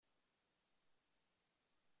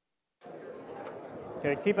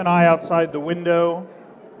Okay, keep an eye outside the window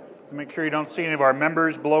to make sure you don't see any of our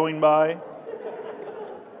members blowing by.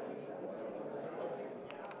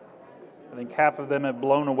 I think half of them have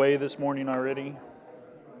blown away this morning already.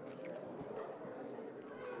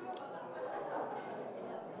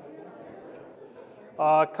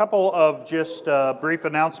 A couple of just brief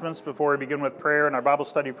announcements before we begin with prayer and our Bible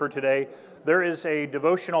study for today. There is a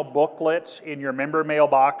devotional booklet in your member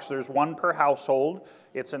mailbox. There's one per household.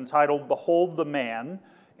 It's entitled Behold the Man.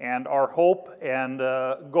 And our hope and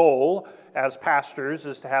goal as pastors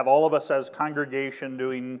is to have all of us as congregation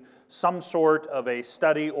doing some sort of a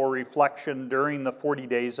study or reflection during the 40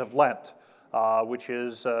 days of Lent, which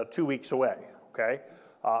is 2 weeks away, okay?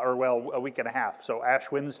 A week and a half. So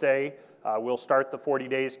Ash Wednesday, we'll start the 40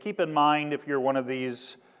 days. Keep in mind, if you're one of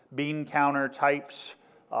these bean counter types,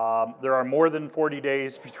 there are more than 40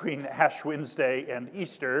 days between Ash Wednesday and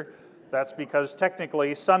Easter. That's because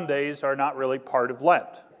technically Sundays are not really part of Lent,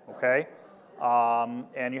 okay?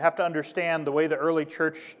 And you have to understand the way the early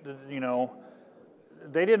church,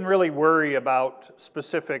 they didn't really worry about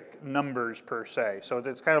specific numbers per se. So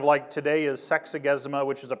it's kind of like today is Sexagesima,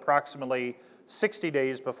 which is approximately 60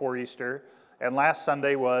 days before Easter, and last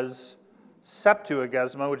Sunday was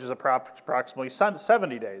Septuagesima, which is approximately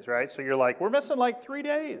 70 days, right? So you're like, we're missing like 3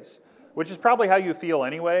 days, which is probably how you feel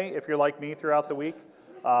anyway, if you're like me throughout the week,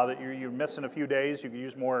 that you're missing a few days. You can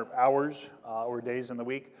use more hours or days in the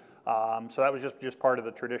week. So that was just part of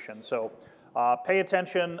the tradition. So pay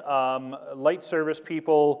attention, late service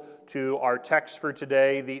people, to our text for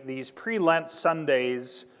today. These pre-Lent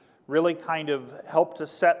Sundays really kind of help to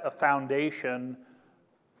set a foundation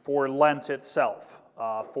for Lent itself,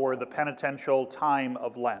 for the penitential time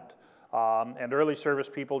of Lent. And early service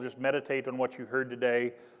people, just meditate on what you heard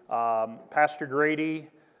today. Pastor Grady,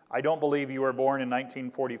 I don't believe you were born in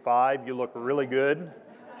 1945. You look really good.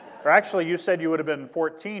 Or actually, you said you would have been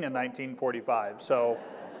 14 in 1945, so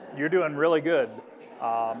you're doing really good.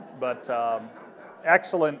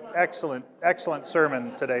 Excellent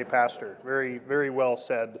sermon today, Pastor. Very, very well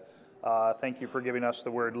said. Thank you for giving us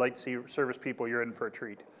the word. Late service people, you're in for a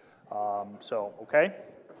treat. Okay.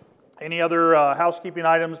 Any other housekeeping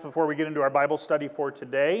items before we get into our Bible study for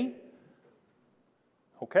today?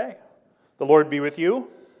 Okay. The Lord be with you.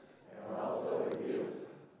 And also with you.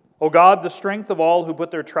 O God, the strength of all who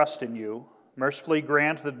put their trust in you, mercifully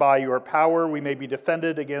grant that by your power we may be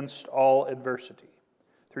defended against all adversity.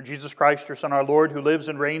 Through Jesus Christ, your Son, our Lord, who lives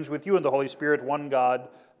and reigns with you in the Holy Spirit, one God,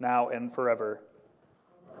 now and forever.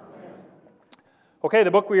 Amen. Okay,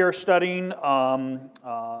 the book we are studying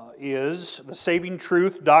is The Saving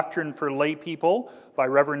Truth, Doctrine for Lay People by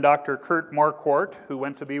Reverend Dr. Kurt Marquardt, who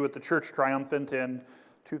went to be with the Church Triumphant in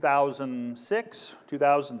 2006,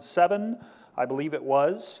 2007, I believe it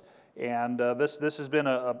was. And this has been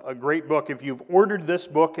a great book. If you've ordered this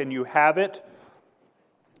book and you have it,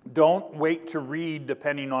 don't wait to read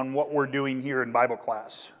depending on what we're doing here in Bible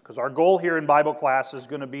class. Because our goal here in Bible class is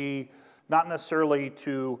going to be not necessarily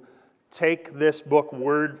to take this book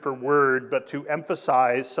word for word, but to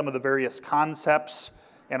emphasize some of the various concepts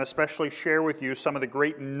and especially share with you some of the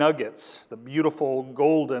great nuggets, the beautiful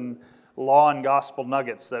golden law and gospel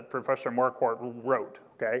nuggets that Professor Marquardt wrote.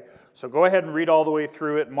 Okay, so go ahead and read all the way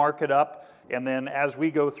through it, mark it up, and then as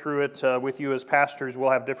we go through it with you as pastors,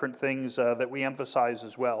 we'll have different things that we emphasize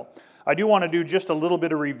as well. I do want to do just a little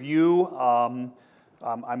bit of review.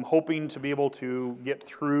 I'm hoping to be able to get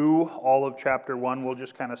through all of chapter 1. We'll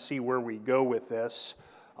just kind of see where we go with this.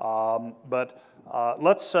 But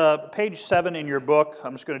let's, page 7 in your book,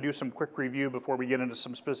 I'm just going to do some quick review before we get into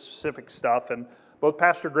some specific stuff. And both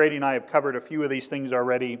Pastor Grady and I have covered a few of these things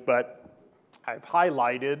already, but I've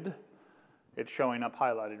highlighted, it's showing up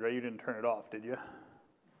highlighted, right? You didn't turn it off, did you?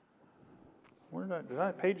 Where did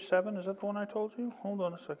I page 7, is that the one I told you? Hold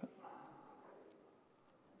on a second.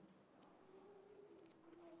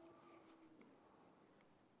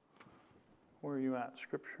 Where are you at?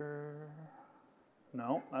 Scripture?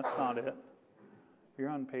 No, that's not it.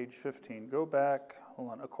 You're on page 15. Go back.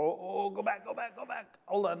 Hold on. Go back.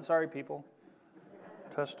 Hold on. Sorry, people.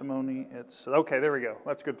 Testimony. It's okay. There we go.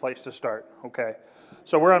 That's a good place to start. Okay.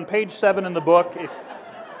 So we're on page 7 in the book.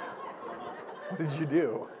 What did you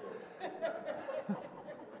do?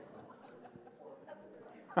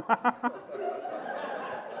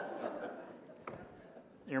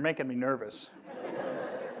 You're making me nervous.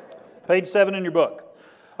 Page 7 in your book.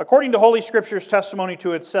 According to Holy Scripture's testimony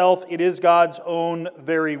to itself, it is God's own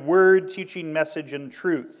very word, teaching, message, and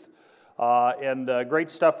truth.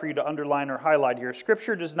 Great stuff for you to underline or highlight here.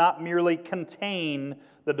 Scripture does not merely contain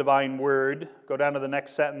the divine word. Go down to the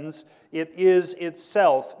next sentence. It is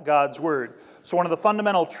itself God's word. So one of the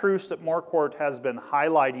fundamental truths that Marquardt has been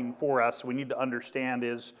highlighting for us, we need to understand,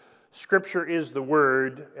 is Scripture is the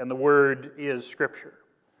word, and the word is Scripture.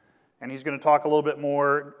 And he's going to talk a little bit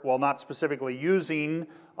more, while not specifically using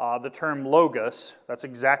the term logos. That's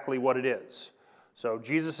exactly what it is. So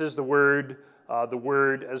Jesus is the word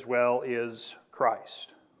as well is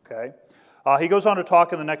Christ. Okay? He goes on to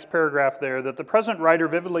talk in the next paragraph there that the present writer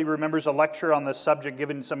vividly remembers a lecture on this subject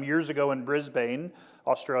given some years ago in Brisbane,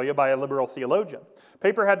 Australia, by a liberal theologian.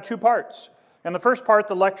 Paper had 2 parts. In the first part,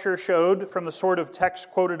 the lecture showed, from the sort of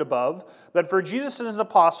text quoted above, that for Jesus and his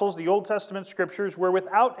apostles, the Old Testament scriptures were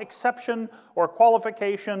without exception or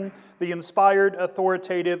qualification the inspired,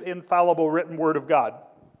 authoritative, infallible written word of God.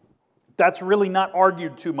 That's really not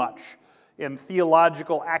argued too much in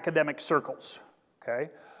theological academic circles.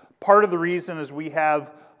 Okay? Part of the reason is we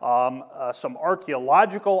have some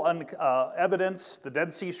archaeological evidence. The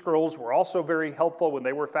Dead Sea Scrolls were also very helpful when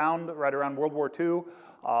they were found right around World War II.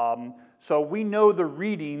 So we know the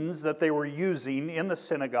readings that they were using in the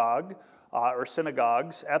synagogue or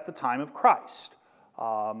synagogues at the time of Christ.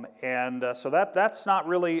 So that's not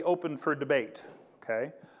really open for debate.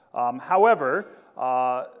 Okay. However,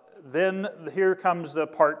 then here comes the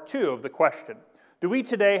part 2 of the question. Do we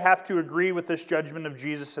today have to agree with this judgment of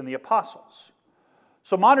Jesus and the apostles?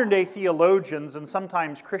 So modern-day theologians and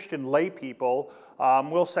sometimes Christian lay people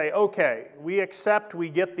will say, okay, we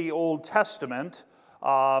get the Old Testament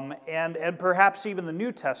and perhaps even the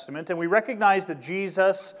New Testament, and we recognize that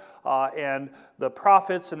Jesus and the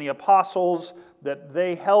prophets and the apostles, that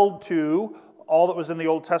they held to all that was in the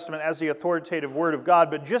Old Testament as the authoritative Word of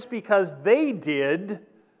God, but just because they did,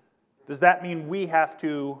 does that mean we have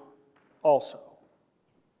to also?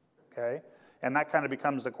 Okay? And that kind of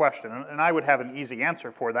becomes the question. And I would have an easy answer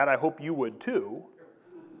for that. I hope you would too.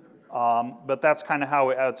 But that's kind of how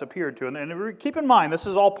it's appeared to. And keep in mind, this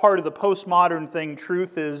is all part of the postmodern thing.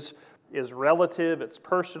 Truth is relative, it's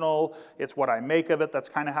personal, it's what I make of it. That's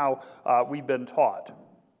kind of how we've been taught.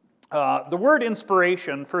 The word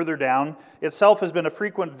inspiration, further down, itself has been a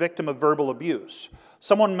frequent victim of verbal abuse.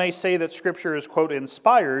 Someone may say that Scripture is, quote,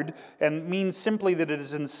 inspired, and means simply that it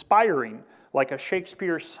is inspiring, like a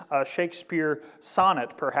Shakespeare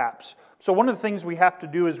sonnet, perhaps. So one of the things we have to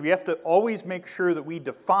do is we have to always make sure that we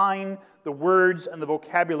define the words and the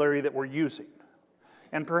vocabulary that we're using.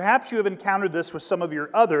 And perhaps you have encountered this with some of your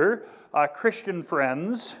other Christian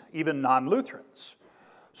friends, even non-Lutherans.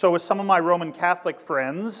 So with some of my Roman Catholic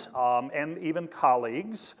friends and even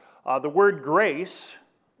colleagues, the word grace,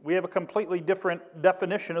 we have a completely different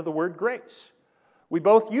definition of the word grace. We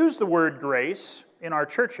both use the word grace in our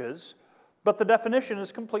churches, but the definition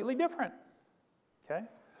is completely different. Okay?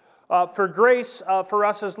 For grace, for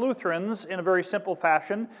us as Lutherans, in a very simple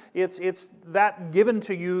fashion, it's that given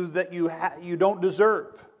to you that you don't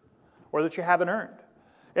deserve or that you haven't earned.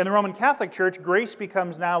 In the Roman Catholic Church, grace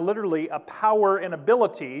becomes now literally a power and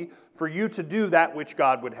ability for you to do that which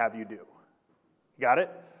God would have you do. Got it?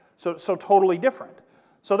 So totally different.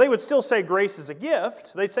 So they would still say grace is a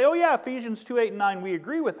gift. They'd say, oh yeah, Ephesians 2:8 and 9, we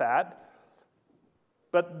agree with that.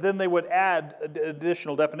 But then they would add an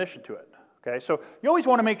additional definition to it. Okay, so you always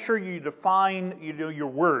want to make sure you define your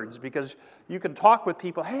words, because you can talk with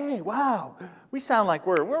people, hey, wow, we sound like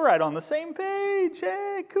we're right on the same page.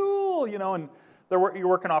 Hey, cool, and you're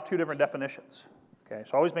working off 2 different definitions. Okay,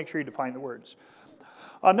 so always make sure you define the words.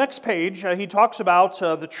 Next page, he talks about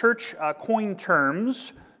the church coined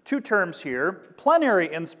terms, 2 terms here.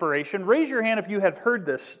 Plenary inspiration. Raise your hand if you have heard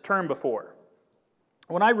this term before.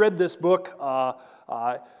 When I read this book,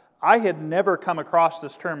 I had never come across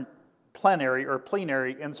this term plenary or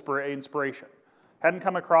plenary inspiration. Hadn't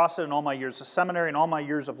come across it in all my years of seminary and all my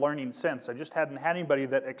years of learning since. I just hadn't had anybody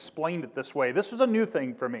that explained it this way. This was a new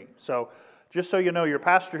thing for me. So just so you know, your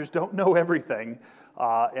pastors don't know everything,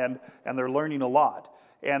 and they're learning a lot.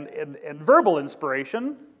 And verbal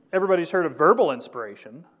inspiration, everybody's heard of verbal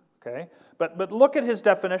inspiration, okay? But look at his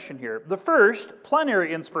definition here. The first,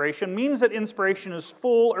 plenary inspiration, means that inspiration is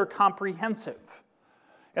full or comprehensive.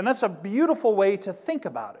 And that's a beautiful way to think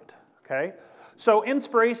about it, okay? So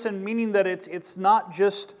inspiration meaning that it's not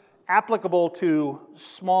just applicable to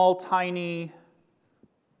small, tiny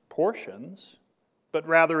portions, but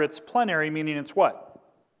rather it's plenary, meaning it's what?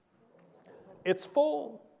 It's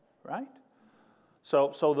full, right? So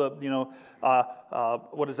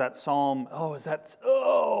what is that Psalm?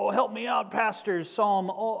 Help me out, pastors.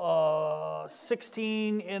 Psalm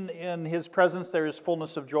 16, in His presence there is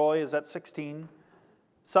fullness of joy. Is that 16?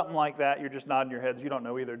 Something like that. You're just nodding your heads. You don't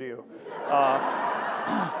know either, do you?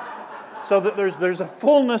 So that there's a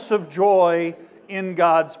fullness of joy in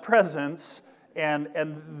God's presence, and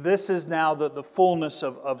this is now the fullness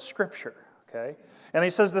of Scripture. Okay? And he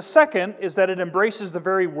says the second is that it embraces the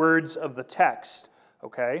very words of the text.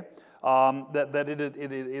 Okay? That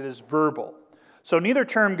it is verbal. So neither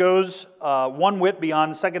term goes one whit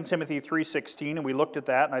beyond 2 Timothy 3:16, and we looked at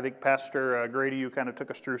that, and I think Pastor Grady, you kind of took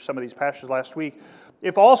us through some of these passages last week.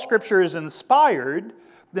 If all Scripture is inspired,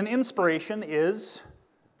 then inspiration is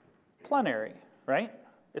plenary, right?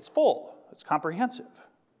 It's full, it's comprehensive.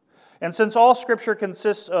 And since all Scripture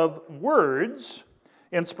consists of words,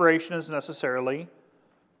 inspiration is necessarily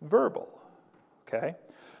verbal, okay?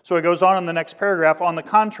 So it goes on in the next paragraph. On the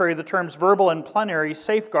contrary, the terms verbal and plenary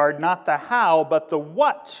safeguard not the how, but the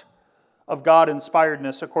what of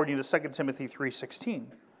God-inspiredness, according to 2 Timothy 3:16.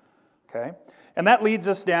 Okay? And that leads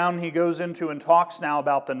us down. He goes into and talks now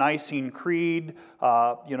about the Nicene Creed,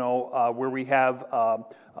 where we have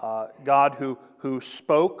God who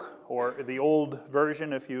spoke, or the old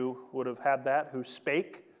version, if you would have had that, who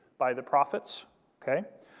spake by the prophets. Okay?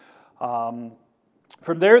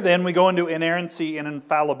 From there, then, we go into inerrancy and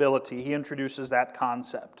infallibility. He introduces that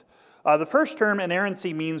concept. The first term,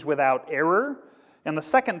 inerrancy, means without error, and the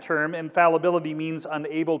second term, infallibility, means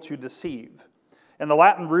unable to deceive. And the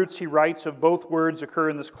Latin roots, he writes, of both words occur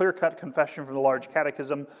in this clear-cut confession from the Large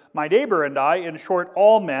Catechism. My neighbor and I, in short,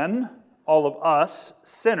 all men, all of us,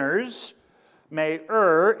 sinners, may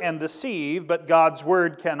err and deceive, but God's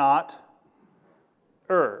word cannot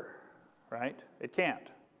err, right? It can't.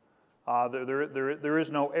 There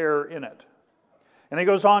is no error in it. And he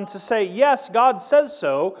goes on to say, yes, God says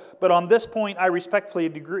so, but on this point I respectfully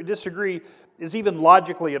disagree, is even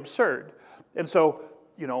logically absurd. And so,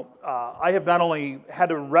 I have not only had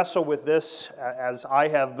to wrestle with this as I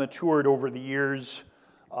have matured over the years,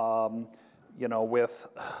 with,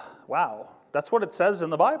 wow, that's what it says in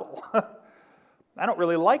the Bible. I don't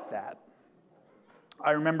really like that.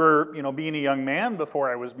 I remember, being a young man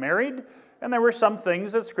before I was married, and there were some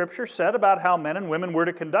things that Scripture said about how men and women were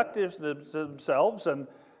to conduct themselves, and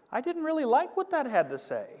I didn't really like what that had to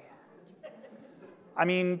say. I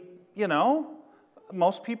mean,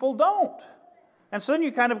 most people don't. And so then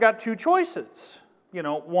you kind of got two choices.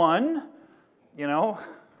 One,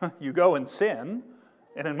 you go and sin,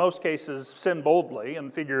 and in most cases sin boldly,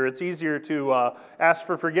 and figure it's easier to ask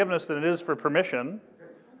for forgiveness than it is for permission,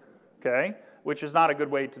 okay? Which is not a good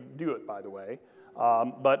way to do it, by the way.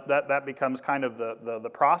 But that becomes kind of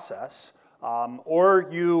the process. Or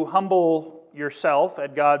you humble yourself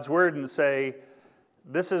at God's word and say,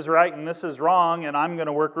 this is right and this is wrong, and I'm going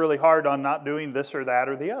to work really hard on not doing this or that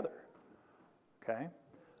or the other. Okay?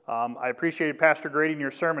 I appreciated Pastor Grady in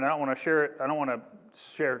your sermon. I don't want to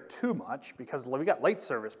share too much because we got late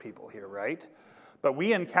service people here, right? But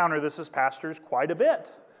we encounter this as pastors quite a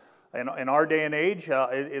bit. In our day and age,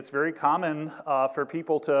 it's very common for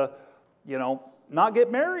people to, not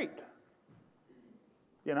get married.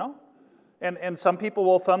 And some people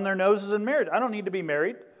will thumb their noses in marriage. I don't need to be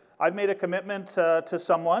married. I've made a commitment to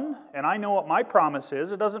someone, and I know what my promise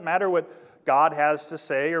is. It doesn't matter what God has to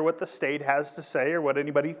say or what the state has to say or what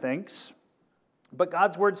anybody thinks. But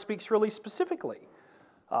God's word speaks really specifically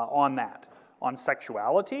on that, on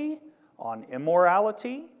sexuality, on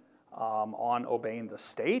immorality, on obeying the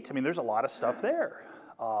state. I mean, there's a lot of stuff there.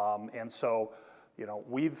 And so,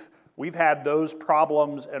 we've had those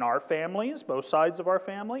problems in our families, both sides of our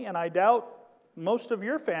family, and I doubt most of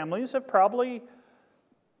your families have probably,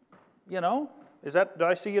 do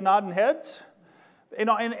I see you nodding heads? And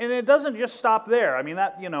it doesn't just stop there. I mean,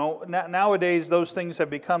 nowadays those things have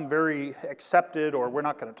become very accepted, or we're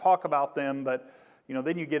not going to talk about them, but,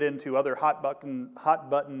 then you get into other hot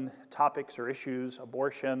button topics or issues,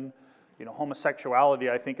 abortion, homosexuality,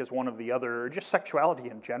 I think, is one of the other, or just sexuality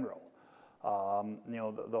in general.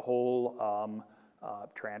 The whole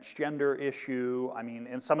transgender issue. I mean,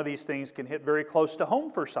 and some of these things can hit very close to home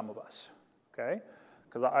for some of us. Okay,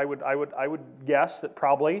 because I would guess that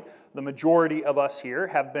probably the majority of us here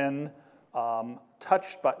have been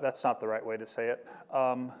touched by. That's not the right way to say it.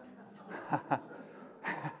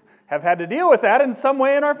 Have had to deal with that in some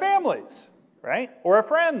way in our families, right? Or our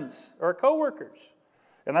friends, or our coworkers.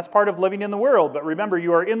 And that's part of living in the world. But remember,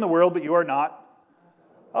 you are in the world, but you are not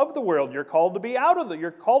of the world. You're called to be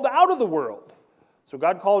you're called out of the world. So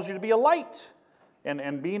God calls you to be a light.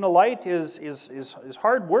 And being a light is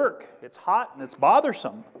hard work. It's hot and it's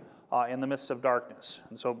bothersome in the midst of darkness.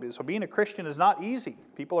 And so being a Christian is not easy.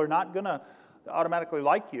 People are not going to automatically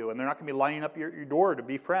like you, and they're not going to be lining up your door to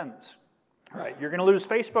be friends. Right? You're going to lose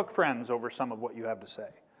Facebook friends over some of what you have to say.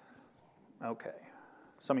 Okay.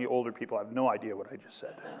 Some of you older people have no idea what I just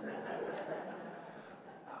said.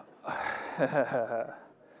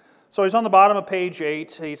 So he's on the bottom of page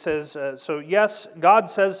 8. He says, so yes, God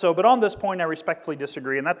says so, but on this point I respectfully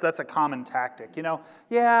disagree. And that's a common tactic.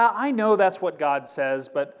 Yeah, I know that's what God says,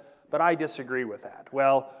 but I disagree with that.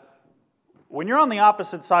 Well, when you're on the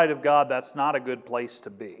opposite side of God, that's not a good place to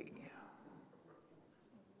be.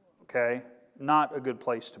 Okay? Not a good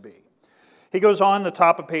place to be. He goes on the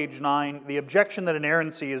top of page 9, the objection that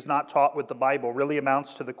inerrancy is not taught with the Bible really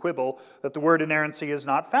amounts to the quibble that the word inerrancy is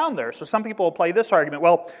not found there. So some people will play this argument,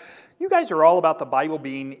 well, you guys are all about the Bible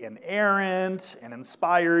being inerrant and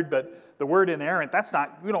inspired, but the word inerrant,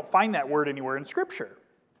 we don't find that word anywhere in Scripture.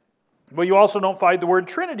 But you also don't find the word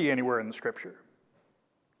Trinity anywhere in the Scripture.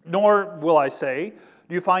 Nor, will I say,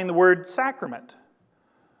 do you find the word sacrament.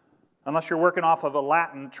 Unless you're working off of a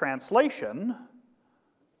Latin translation,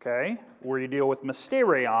 okay, where you deal with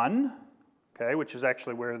mysterion, okay, which is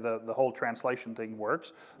actually where the whole translation thing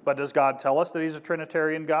works. But does God tell us that He's a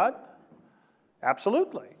Trinitarian God?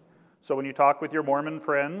 Absolutely. So when you talk with your Mormon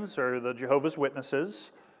friends or the Jehovah's Witnesses,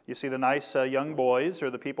 you see the nice young boys or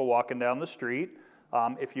the people walking down the street.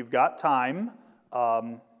 If you've got time,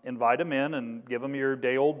 invite them in and give them your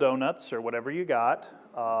day-old donuts or whatever you got.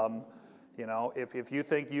 If you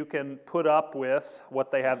think you can put up with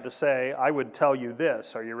what they have to say, I would tell you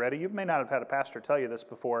this. Are you ready? You may not have had a pastor tell you this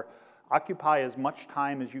before. Occupy as much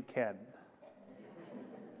time as you can.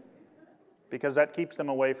 Because that keeps them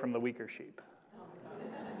away from the weaker sheep.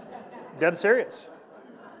 Dead serious.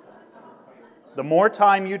 The more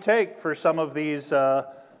time you take for some of these,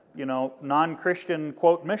 non-Christian,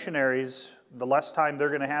 quote, missionaries, the less time they're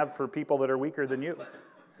going to have for people that are weaker than you.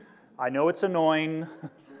 I know it's annoying.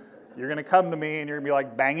 You're going to come to me and you're going to be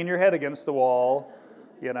like banging your head against the wall,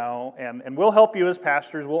 and we'll help you as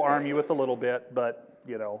pastors. We'll arm you with a little bit, but,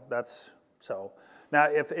 that's so. Now,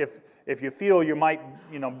 if you feel you might,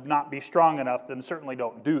 not be strong enough, then certainly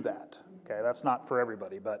don't do that. Okay, that's not for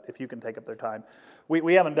everybody, but if you can take up their time.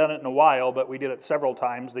 We haven't done it in a while, but we did it several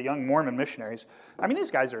times. The young Mormon missionaries,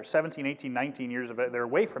 these guys are 17, 18, 19 years of age. They're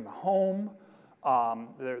away from home.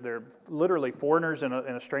 They're literally foreigners in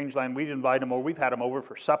a strange land. We'd invite them over. We've had them over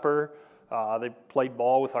for supper. They played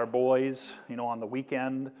ball with our boys, on the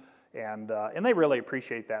weekend, and they really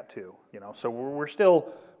appreciate that too. So we're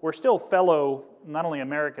still fellow, not only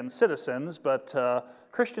American citizens, but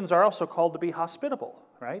Christians are also called to be hospitable,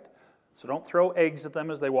 right? So don't throw eggs at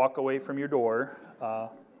them as they walk away from your door.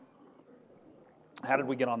 How did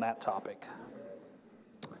we get on that topic?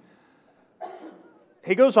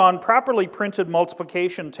 He goes on, properly printed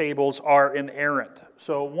multiplication tables are inerrant.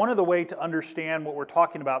 So one of the ways to understand what we're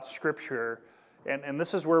talking about Scripture, and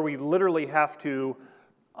this is where we literally have to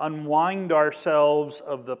unwind ourselves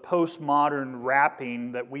of the postmodern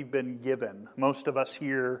wrapping that we've been given, most of us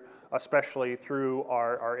here, especially through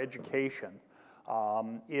our education,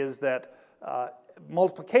 is that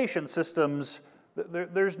multiplication systems,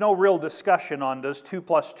 there's no real discussion on does 2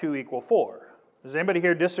 plus 2 equal 4. Does anybody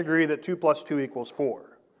here disagree that 2 plus 2 equals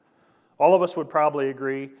 4? All of us would probably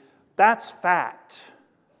agree. That's fact,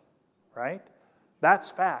 right? That's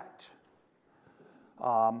fact.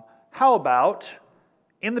 How about,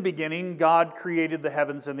 in the beginning, God created the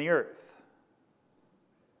heavens and the earth?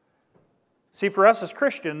 See, for us as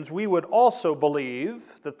Christians, we would also believe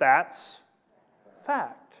that that's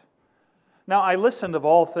fact. Now, I listened of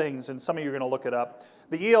all things, and some of you are going to look it up.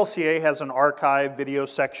 The ELCA has an archive video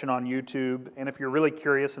section on YouTube, and if you're really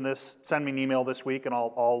curious in this, send me an email this week and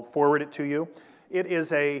I'll forward it to you. It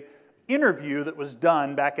is an interview that was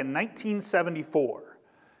done back in 1974,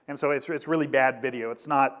 and so it's really bad video. It's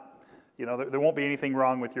not, there won't be anything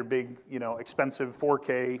wrong with your big, expensive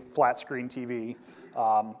 4K flat screen TV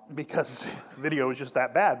because video was just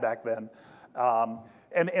that bad back then.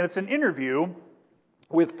 And it's an interview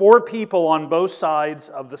with 4 people on both sides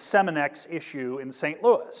of the Seminex issue in St.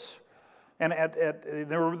 Louis. And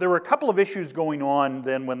there were a couple of issues going on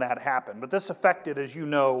then when that happened, but this affected, as you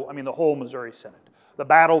know, the whole Missouri Synod. The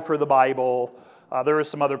battle for the Bible. There is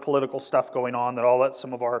some other political stuff going on that I'll let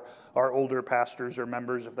some of our older pastors or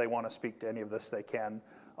members, if they want to speak to any of this, they can.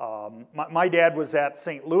 My dad was at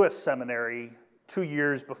St. Louis Seminary 2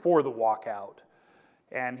 years before the walkout.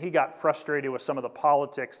 And he got frustrated with some of the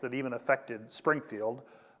politics that even affected Springfield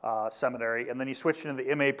Seminary. And then he switched into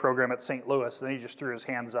the MA program at St. Louis. And then he just threw his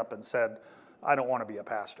hands up and said, I don't want to be a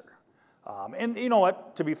pastor. And you know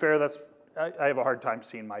what? To be fair, I have a hard time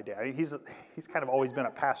seeing my dad. He's kind of always been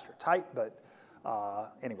a pastor type, but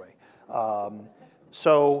anyway.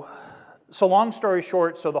 So long story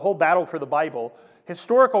short, so the whole battle for the Bible,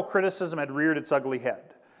 historical criticism had reared its ugly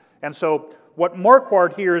head. And so what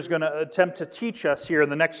Marquardt here is going to attempt to teach us here in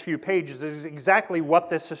the next few pages is exactly what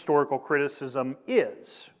this historical criticism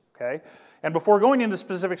is. Okay? And before going into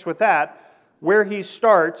specifics with that, where he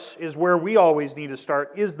starts is where we always need to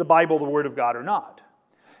start. Is the Bible the Word of God or not?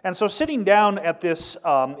 And so sitting down at this,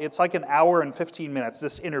 it's like an hour and 15 minutes,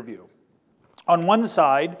 this interview. On one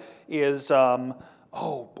side is,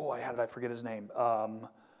 oh boy, how did I forget his name?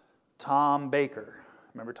 Tom Baker.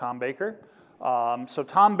 Remember Tom Baker? So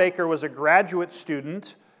Tom Baker was a graduate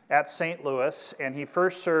student at St. Louis, and he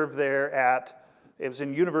first served there at, it was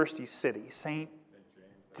in University City,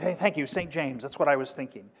 Thank you, St. James, that's what I was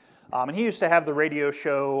thinking. And he used to have the radio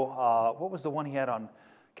show, what was the one he had on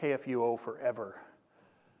KFUO forever?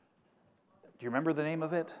 Do you remember the name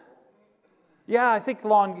of it? Yeah, I think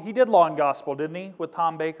he did Law and Gospel, didn't he, with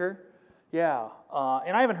Tom Baker? Yeah,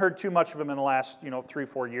 and I haven't heard too much of him in the last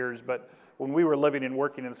 3-4 years, but when we were living and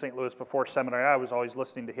working in St. Louis before seminary, I was always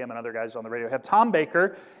listening to him and other guys on the radio. Had Tom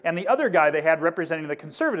Baker, and the other guy they had representing the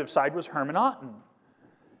conservative side was Herman Otten.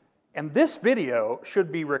 And this video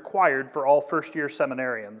should be required for all first-year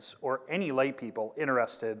seminarians or any lay people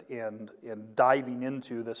interested in diving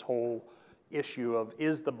into this whole issue of,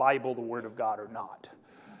 is the Bible the Word of God or not?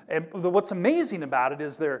 And what's amazing about it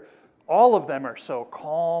is all of them are so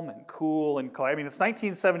calm and cool and I mean, it's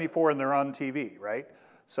 1974 and they're on TV, right?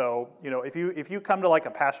 So, if you come to like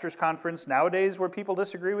a pastor's conference nowadays where people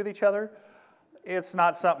disagree with each other, it's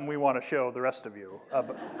not something we want to show the rest of you.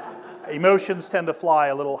 Emotions tend to fly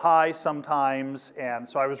a little high sometimes, and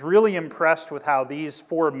so I was really impressed with how these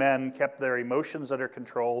 4 men kept their emotions under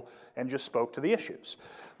control and just spoke to the issues.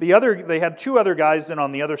 They had 2 other guys then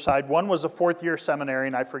on the other side. One was a 4th-year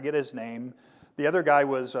seminarian, I forget his name. The other guy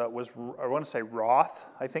was I want to say Roth,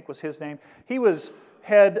 I think was his name. He was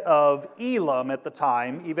head of Elam at the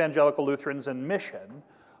time, Evangelical Lutherans and Mission,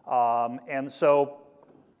 and so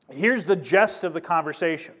here's the gist of the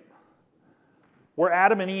conversation. Were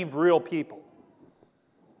Adam and Eve real people?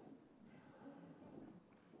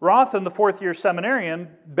 Roth and the 4th-year seminarian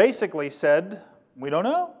basically said, we don't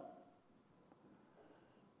know.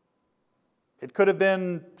 It could have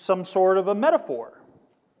been some sort of a metaphor.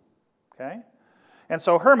 Okay? And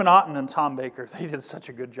so Herman Otten and Tom Baker, they did such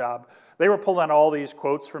a good job. They were pulling out all these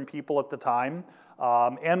quotes from people at the time,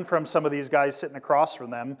 and from some of these guys sitting across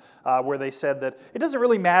from them, where they said that it doesn't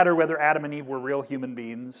really matter whether Adam and Eve were real human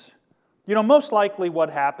beings. Most likely what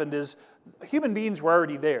happened is human beings were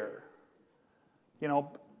already there.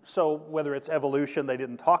 So whether it's evolution, they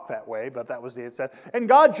didn't talk that way, but that was it said. And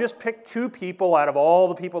God just picked 2 people out of all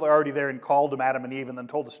the people that are already there and called them Adam and Eve and then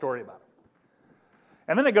told a story about them.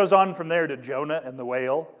 And then it goes on from there to Jonah and the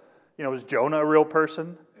whale. Is Jonah a real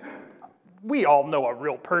person? We all know a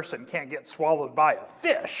real person can't get swallowed by a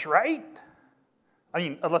fish, right? I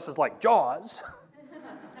mean, unless it's like Jaws.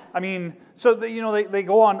 I mean, so they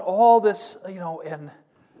go on all this, and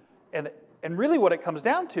really what it comes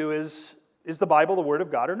down to is the Bible the Word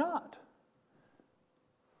of God or not?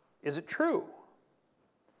 Is it true?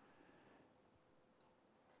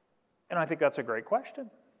 And I think that's a great question.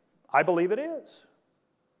 I believe it is.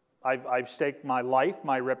 I've staked my life,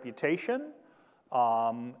 my reputation,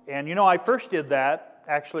 and I first did that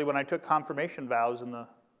actually when I took confirmation vows in the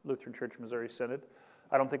Lutheran Church Missouri Synod.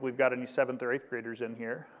 I don't think we've got any 7th or 8th graders in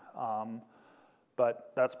here,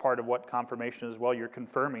 but that's part of what confirmation is. Well, you're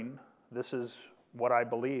confirming this is what I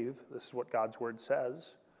believe, this is what God's Word says,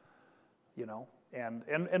 and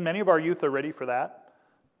many of our youth are ready for that.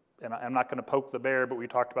 And I'm not going to poke the bear, but we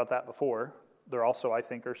talked about that before. There also, I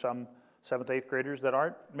think, are some 7th, 8th graders that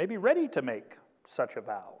aren't maybe ready to make such a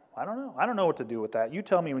vow. I don't know. I don't know what to do with that. You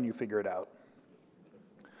tell me when you figure it out.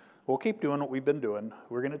 We'll keep doing what we've been doing.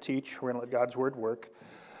 We're going to teach. We're going to let God's Word work.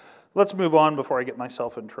 Let's move on before I get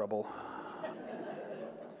myself in trouble.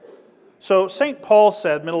 So St. Paul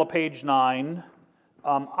said, middle of page 9,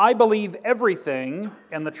 I believe everything,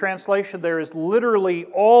 and the translation there is literally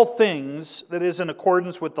all things that is in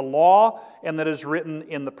accordance with the law and that is written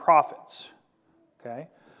in the prophets. Okay?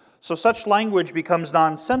 So such language becomes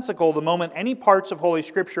nonsensical the moment any parts of Holy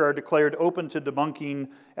Scripture are declared open to debunking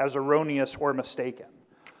as erroneous or mistaken.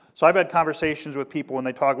 So I've had conversations with people when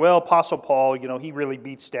they talk, well, Apostle Paul, he really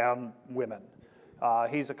beats down women.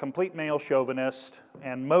 He's a complete male chauvinist,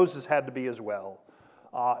 and Moses had to be as well.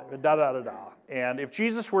 And if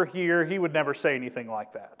Jesus were here, he would never say anything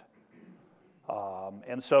like that.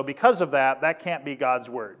 And so because of that, that can't be God's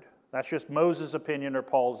Word. That's just Moses' opinion or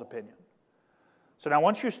Paul's opinion. So now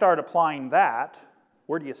once you start applying that,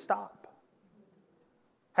 where do you stop?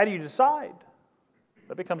 How do you decide?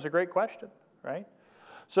 That becomes a great question, right?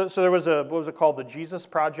 So there was what was it called, the Jesus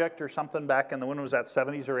Project or something back in when was that,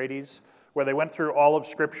 70s or 80s, where they went through all of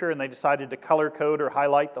Scripture and they decided to color code or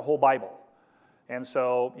highlight the whole Bible. And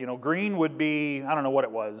so, green would be, I don't know what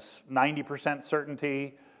it was, 90%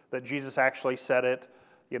 certainty. that Jesus actually said it.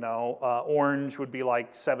 Orange would be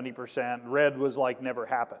like 70%, red was like never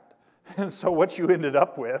happened. And so what you ended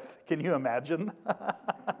up with, can you imagine?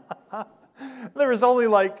 There was only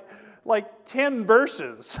like 10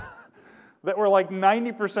 verses that were like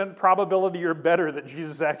 90% probability or better that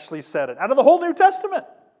Jesus actually said it, out of the whole New Testament,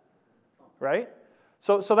 right?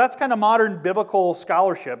 So that's kind of modern biblical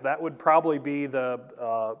scholarship. That would probably be the,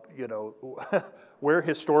 where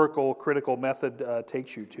historical critical method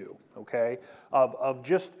takes you to, okay? Of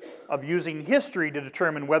using history to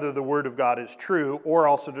determine whether the Word of God is true, or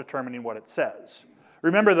also determining what it says.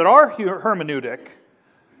 Remember that our hermeneutic,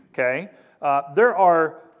 okay, there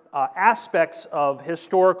are aspects of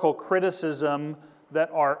historical criticism that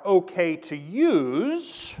are okay to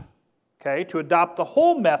use, okay? To adopt the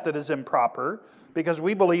whole method is improper, because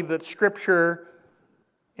we believe that Scripture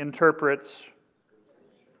interprets.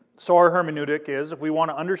 So our hermeneutic is, if we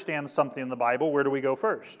want to understand something in the Bible, where do we go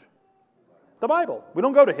first? The Bible. We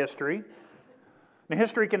don't go to history. Now,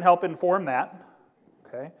 history can help inform that.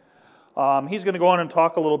 Okay. He's going to go on and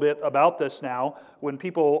talk a little bit about this now. When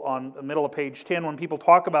people, on the middle of page 10, when people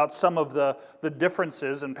talk about some of the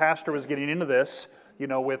differences, and Pastor was getting into this,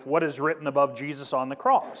 with what is written above Jesus on the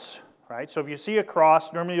cross. Right? So if you see a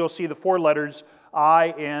cross, normally you'll see the 4 letters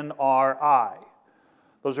I-N-R-I.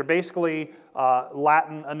 Those are basically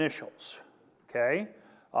Latin initials. Okay?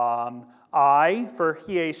 I for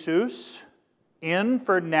Jesus, N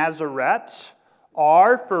for Nazareth,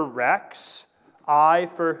 R for Rex, I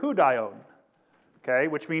for Hudion. Okay?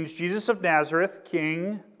 Which means Jesus of Nazareth,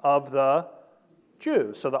 King of the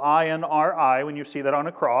Jews. So the I-N-R-I, when you see that on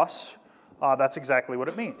a cross, that's exactly what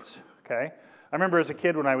it means. Okay? I remember as a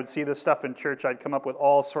kid when I would see this stuff in church, I'd come up with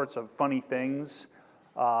all sorts of funny things.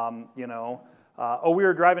 We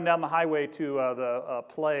were driving down the highway to the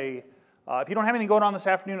play. If you don't have anything going on this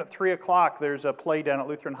afternoon at 3 o'clock, there's a play down at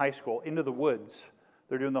Lutheran High School, Into the Woods.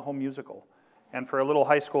 They're doing the whole musical. And for a little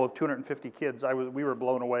high school of 250 kids, we were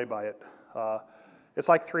blown away by it. It's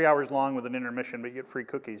like 3 hours long with an intermission, but you get free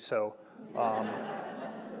cookies. So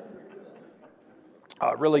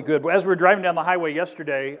really good. As we were driving down the highway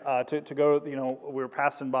yesterday to go, we were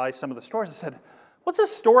passing by some of the stores. I said, what's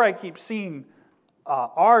this store I keep seeing,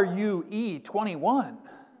 RUE 21?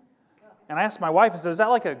 And I asked my wife, I said, is that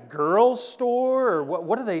like a girls' store, or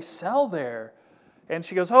what do they sell there? And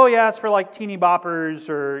she goes, oh yeah, it's for like teeny boppers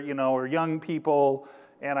or young people.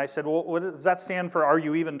 And I said, well, what does that stand for? Are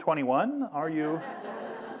you even 21? Are you?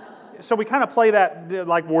 So we kind of play that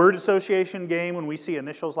like word association game when we see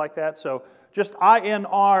initials like that. So just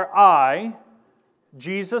I-N-R-I,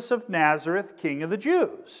 Jesus of Nazareth, King of the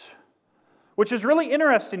Jews. Which is really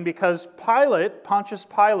interesting because Pontius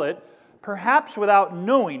Pilate, perhaps without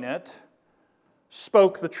knowing it,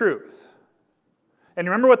 spoke the truth. And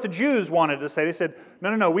remember what the Jews wanted to say. They said,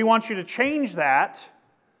 no, we want you to change that.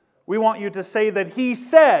 We want you to say that he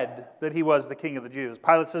said that he was the King of the Jews.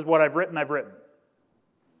 Pilate says, what I've written, I've written.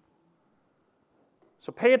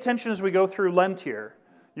 So pay attention as we go through Lent here.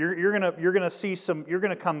 You're going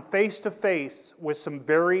to come face to face with some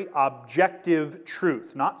very objective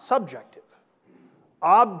truth, not subjective.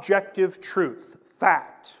 Objective truth,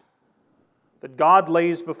 fact, that God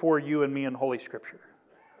lays before you and me in Holy Scripture.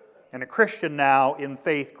 And a Christian now in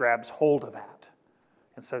faith grabs hold of that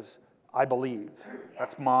and says, I believe.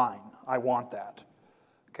 That's mine. I want that.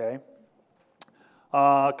 Okay?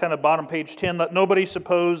 Kind of bottom page 10, let nobody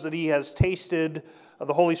suppose that he has tasted of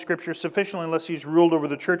the Holy Scripture sufficiently unless he's ruled over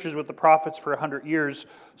the churches with the prophets for 100 years.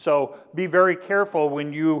 So be very careful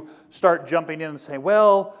when you start jumping in and say,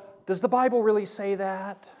 well, does the Bible really say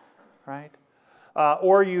that? Right?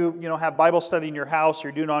 Or you have Bible study in your house,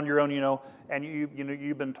 you're doing it on your own, and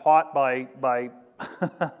you've been taught by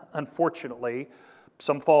unfortunately,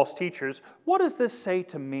 some false teachers. What does this say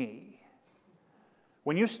to me?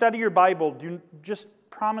 When you study your Bible, just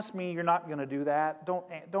promise me you're not going to do that.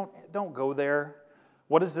 Don't go there.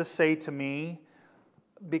 What does this say to me?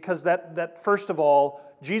 Because that first of all,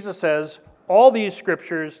 Jesus says, all these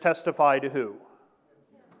scriptures testify to who?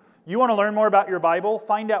 You want to learn more about your Bible?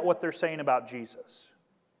 Find out what they're saying about Jesus.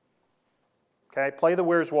 Okay? Play the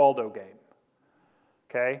Where's Waldo game.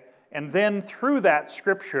 Okay? And then through that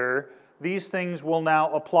scripture, these things will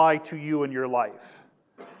now apply to you in your life.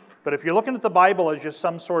 But if you're looking at the Bible as just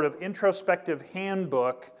some sort of introspective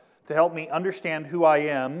handbook to help me understand who I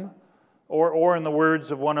am, or in the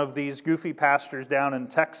words of one of these goofy pastors down in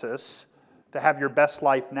Texas, to have your best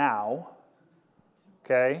life now,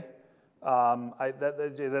 okay?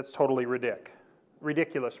 That's totally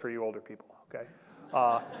ridiculous for you older people, okay?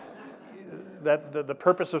 The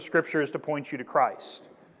purpose of Scripture is to point you to Christ.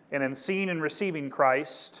 And in seeing and receiving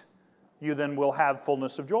Christ, you then will have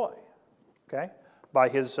fullness of joy, okay, by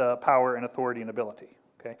his power and authority and ability.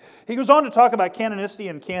 Okay. He goes on to talk about canonicity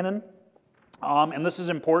and canon, and this is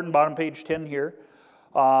important, bottom page 10 here.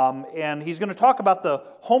 And he's going to talk about the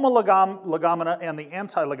homolegomena and the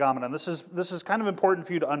anti-legomena. This is kind of important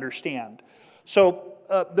for you to understand. So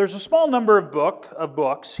there's a small number of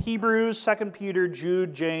books, Hebrews, 2 Peter,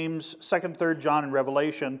 Jude, James, 2nd, 3rd John, and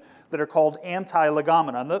Revelation, that are called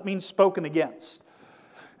anti-legomena, and that means spoken against.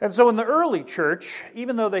 And so in the early church,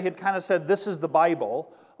 even though they had kind of said this is the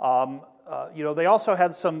Bible, they also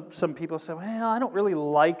had some people say, well, I don't really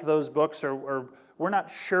like those books, or we're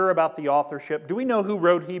not sure about the authorship. Do we know who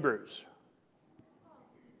wrote Hebrews?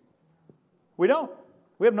 We don't.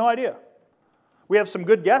 We have no idea. We have some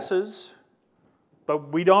good guesses,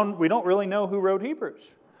 but we don't really know who wrote Hebrews.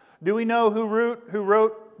 Do we know who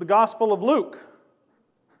wrote the Gospel of Luke?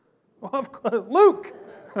 Well, of course, Luke.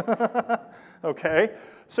 Okay,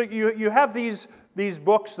 so you have these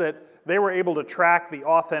books that they were able to track the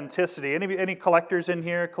authenticity. Any collectors in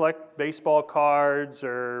here collect baseball cards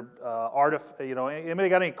or anybody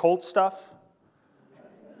got any Colt stuff?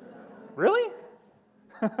 Really?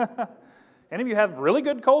 Any of you have really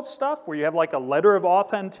good Colt stuff where you have like a letter of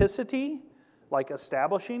authenticity, like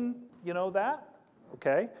establishing, that?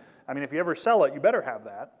 Okay. I mean, if you ever sell it, you better have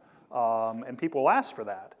that, and people will ask for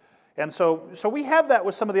that. And so we have that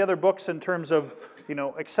with some of the other books in terms of,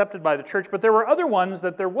 accepted by the church. But there were other ones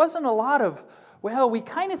that there wasn't a lot of, well, we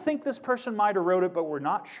kind of think this person might have wrote it, but we're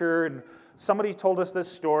not sure. And somebody told us this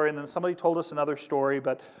story, and then somebody told us another story.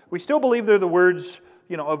 But we still believe they're the words,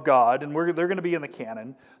 of God, and they're going to be in the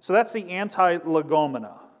canon. So that's the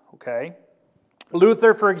anti-legomena, okay?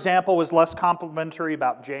 Luther, for example, was less complimentary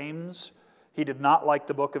about James. He did not like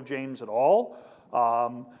the book of James at all.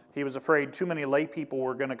 He was afraid too many lay people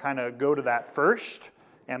were going to kind of go to that first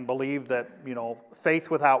and believe that,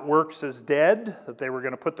 faith without works is dead, that they were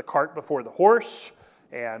going to put the cart before the horse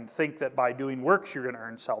and think that by doing works you're going to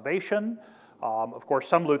earn salvation. Of course,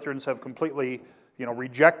 some Lutherans have completely,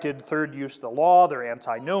 rejected third use of the law. They're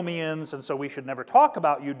antinomians, and so we should never talk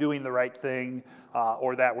about you doing the right thing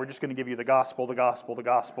or that. We're just going to give you the gospel,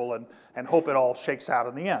 and hope it all shakes out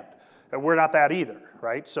in the end. And we're not that either,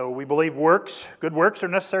 right? So we believe good works are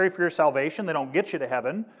necessary for your salvation. They don't get you to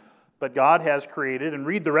heaven, but God has created, and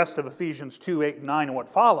read the rest of Ephesians 2, 8, and 9 and what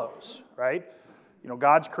follows, right?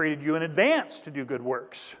 God's created you in advance to do good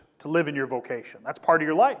works, to live in your vocation. That's part of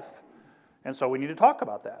your life. And so we need to talk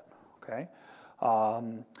about that, okay?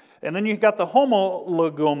 And then you've got the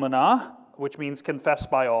homolegomena, which means confessed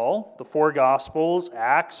by all. The four Gospels,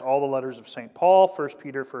 Acts, all the letters of St. Paul, 1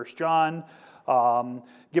 Peter, 1 John.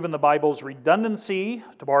 Given the Bible's redundancy,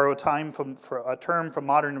 to borrow a term from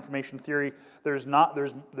modern information theory, there's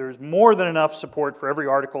more than enough support for every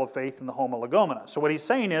article of faith in the homolegomena. So what he's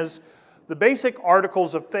saying is, the basic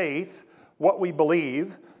articles of faith, what we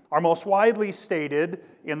believe, are most widely stated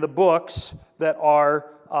in the books that are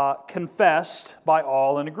confessed by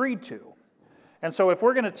all and agreed to. And so if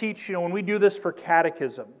we're going to teach, when we do this for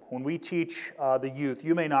catechism, when we teach the youth,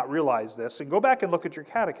 you may not realize this, and go back and look at your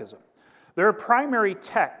catechism. There are primary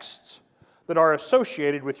texts that are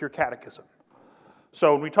associated with your catechism.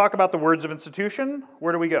 So when we talk about the words of institution,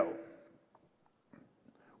 where do we go?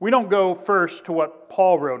 We don't go first to what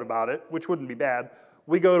Paul wrote about it, which wouldn't be bad.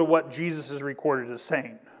 We go to what Jesus is recorded as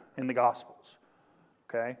saying in the Gospels.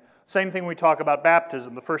 Okay? Same thing when we talk about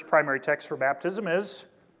baptism. The first primary text for baptism is,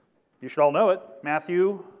 you should all know it,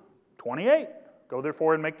 Matthew 28. Go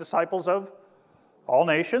therefore and make disciples of all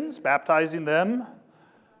nations, baptizing them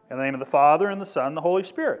in the name of the Father, and the Son, and the Holy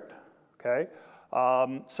Spirit. Okay?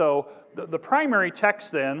 So the primary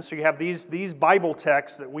text then, so you have these Bible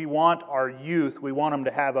texts that we want our youth, we want them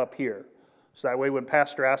to have up here. So that way when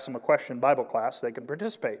Pastor asks them a question in Bible class, they can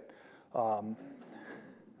participate. You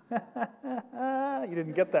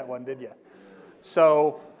didn't get that one, did you?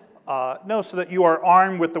 So, so that you are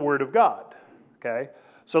armed with the Word of God. Okay?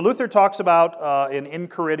 So Luther talks about in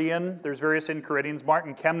Enchiridion, there's various Enchiridions.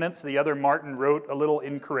 Martin Chemnitz, the other Martin, wrote a little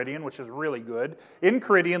Enchiridion, which is really good.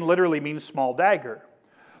 Enchiridion literally means small dagger.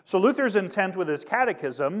 So Luther's intent with his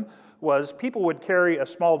catechism was people would carry a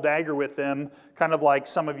small dagger with them, kind of like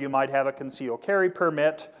some of you might have a concealed carry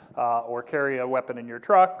permit, or carry a weapon in your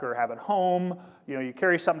truck, or have it home. You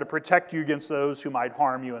carry something to protect you against those who might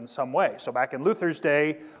harm you in some way. So back in Luther's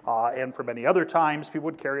day, and for many other times, people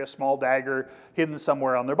would carry a small dagger hidden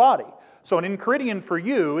somewhere on their body. So an Enchiridion for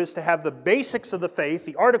you is to have the basics of the faith,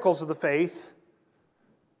 the articles of the faith,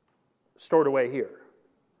 stored away here.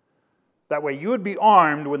 That way you would be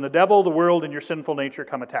armed when the devil, the world, and your sinful nature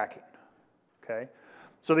come attacking. Okay?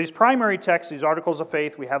 So these primary texts, these articles of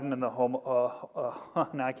faith, we have them in the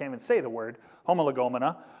now I can't even say the word,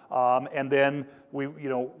 homologomena, and then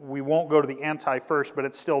we won't go to the anti first, but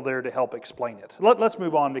it's still there to help explain it. Let's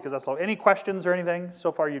move on because that's all. Any questions or anything?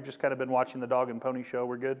 So far you've just kind of been watching the dog and pony show.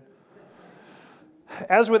 We're good?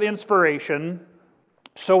 As with inspiration,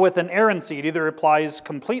 so with inerrancy, it either applies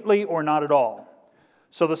completely or not at all.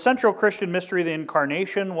 So the central Christian mystery of the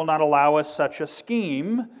Incarnation will not allow us such a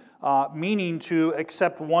scheme, meaning to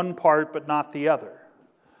accept one part but not the other.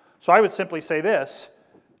 So I would simply say this,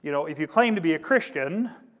 if you claim to be a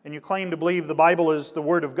Christian and you claim to believe the Bible is the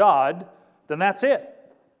Word of God, then that's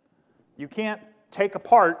it. You can't take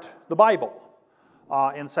apart the Bible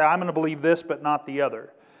and say, I'm going to believe this but not the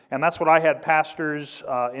other. And that's what I had pastors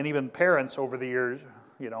and even parents over the years,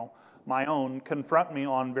 my own, confront me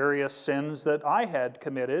on various sins that I had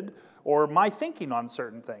committed or my thinking on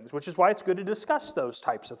certain things, which is why it's good to discuss those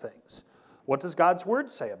types of things. What does God's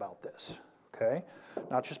Word say about this? Okay,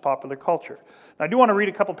 not just popular culture. Now, I do want to read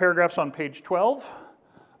a couple paragraphs on page 12,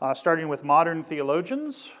 starting with modern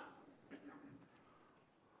theologians.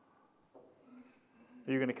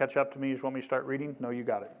 Are you going to catch up to me? You just want me to start reading? No, you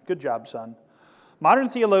got it. Good job, son. Modern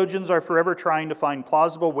theologians are forever trying to find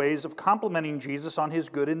plausible ways of complimenting Jesus on his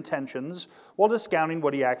good intentions while discounting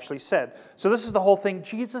what he actually said. So this is the whole thing.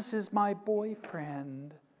 Jesus is my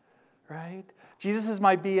boyfriend, right? Jesus is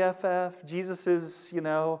my BFF. Jesus is,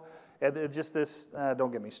 just this,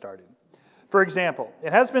 don't get me started. For example,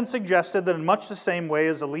 it has been suggested that in much the same way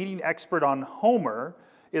as a leading expert on Homer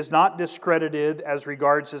is not discredited as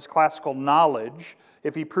regards his classical knowledge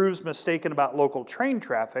if he proves mistaken about local train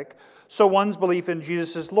traffic, so one's belief in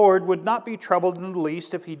Jesus as Lord would not be troubled in the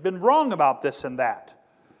least if he'd been wrong about this and that.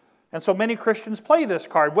 And so many Christians play this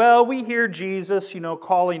card. Well, we hear Jesus,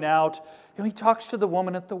 calling out, and he talks to the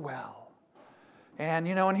woman at the well. And,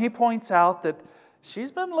 and he points out that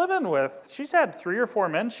she's had 3 or 4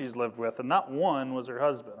 men she's lived with, and not one was her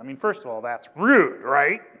husband. I mean, first of all, that's rude,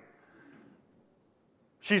 right?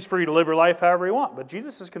 She's free to live her life however he wants, but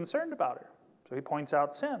Jesus is concerned about her. So he points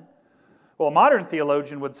out sin. Well, a modern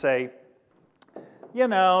theologian would say,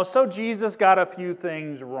 so Jesus got a few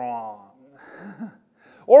things wrong.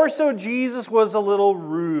 Or so Jesus was a little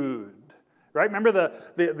rude. Right? Remember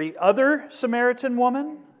the other Samaritan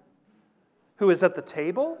woman who is at the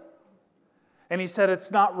table? And he said it's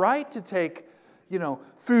not right to take,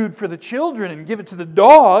 food for the children and give it to the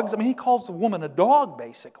dogs. I mean, he calls the woman a dog,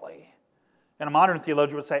 basically. And a modern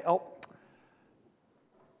theologian would say,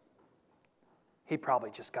 he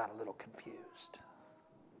probably just got a little confused,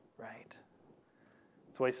 right?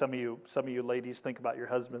 That's the way some of you ladies think about your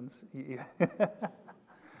husbands.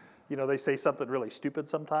 They say something really stupid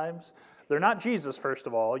sometimes. They're not Jesus, first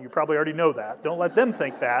of all. You probably already know that. Don't let them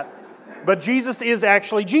think that. But Jesus is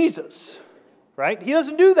actually Jesus, right? He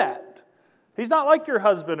doesn't do that. He's not like your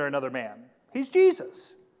husband or another man. He's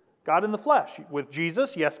Jesus, God in the flesh. With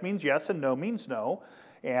Jesus, yes means yes and no means no.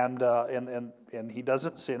 And he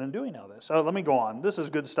doesn't sin in doing all this. So let me go on. This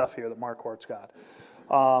is good stuff here that Mark Hort's got.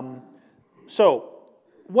 So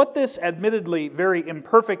what this admittedly very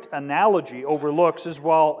imperfect analogy overlooks is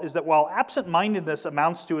that while absent-mindedness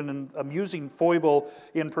amounts to an amusing foible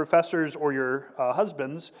in professors or your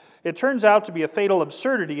husbands, it turns out to be a fatal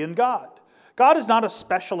absurdity in God. God is not a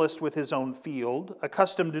specialist with his own field,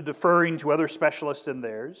 accustomed to deferring to other specialists in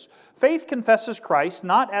theirs. Faith confesses Christ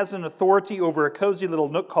not as an authority over a cozy little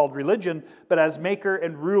nook called religion, but as maker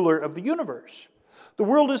and ruler of the universe. The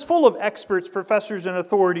world is full of experts, professors, and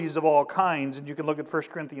authorities of all kinds, and you can look at 1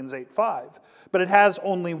 Corinthians 8:5. But it has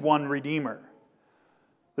only one Redeemer.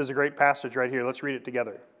 There's a great passage right here. Let's read it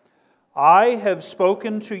together. I have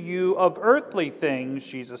spoken to you of earthly things,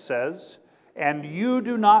 Jesus says, and you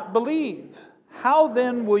do not believe. How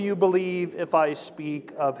then will you believe if I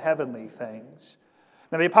speak of heavenly things?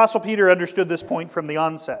 Now the Apostle Peter understood this point from the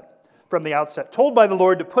outset. Told by the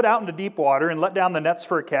Lord to put out into deep water and let down the nets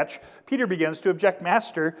for a catch, Peter begins to object,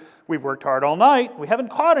 Master, we've worked hard all night, we haven't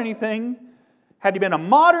caught anything. Had he been a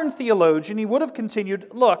modern theologian, he would have continued,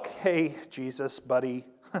 look, hey, Jesus, buddy,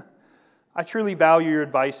 I truly value your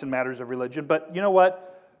advice in matters of religion, but you know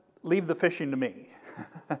what? Leave the fishing to me.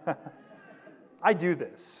 I do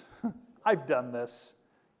this. I've done this.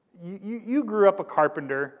 You grew up a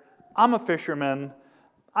carpenter. I'm a fisherman.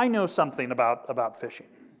 I know something about fishing.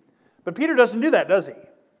 But Peter doesn't do that, does he?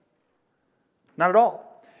 Not at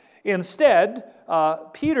all. Instead,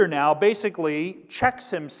 Peter now basically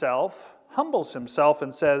checks himself, humbles himself,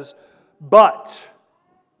 and says, but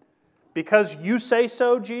because you say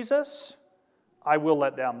so, Jesus, I will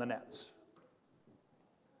let down the nets.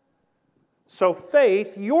 So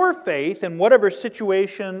faith, your faith in whatever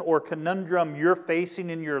situation or conundrum you're facing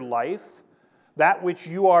in your life, that which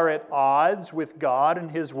you are at odds with God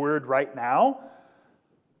and His Word right now,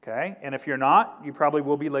 okay, and if you're not, you probably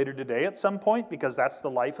will be later today at some point because that's the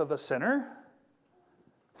life of a sinner.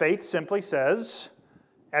 Faith simply says,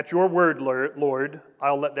 at your word, Lord,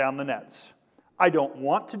 I'll let down the nets. I don't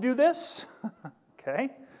want to do this, okay?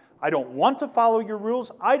 I don't want to follow your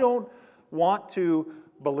rules. I don't want to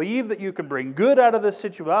believe that you can bring good out of this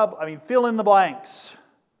situation. I mean, fill in the blanks.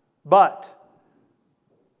 But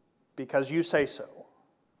because you say so,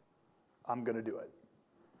 I'm going to do it.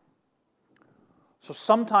 So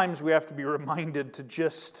sometimes we have to be reminded to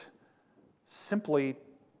just simply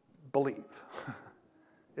believe.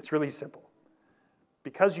 It's really simple.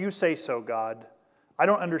 Because you say so, God, I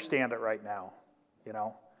don't understand it right now, you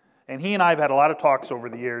know. And he and I have had a lot of talks over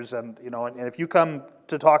the years, and you know, and if you come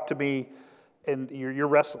to talk to me and you're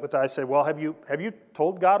wrestling with that, I say, well, have you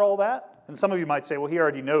told God all that? And some of you might say, well, he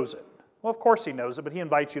already knows it. Well, of course he knows it, but he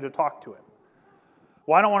invites you to talk to him.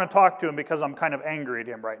 Well, I don't want to talk to him because I'm kind of angry at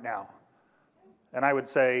him right now. And I would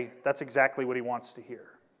say, that's exactly what he wants to hear.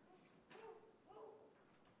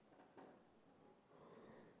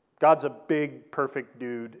 God's a big, perfect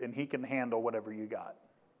dude, and he can handle whatever you got.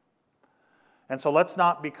 And so let's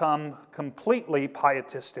not become completely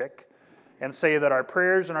pietistic and say that our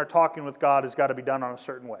prayers and our talking with God has got to be done on a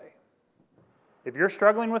certain way. If you're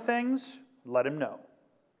struggling with things, let him know.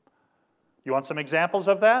 You want some examples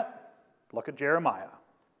of that? Look at Jeremiah.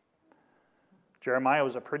 Jeremiah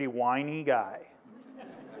was a pretty whiny guy.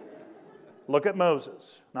 Look at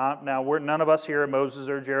Moses. Now none of us here are Moses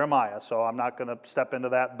or Jeremiah, so I'm not going to step into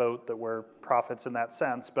that boat that we're prophets in that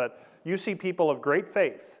sense. But you see people of great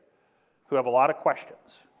faith who have a lot of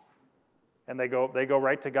questions. And they go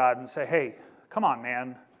right to God and say, hey, come on,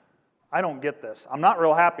 man. I don't get this. I'm not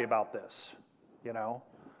real happy about this, you know.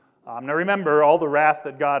 Now remember, all the wrath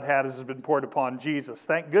that God had has been poured upon Jesus.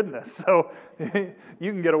 Thank goodness. So you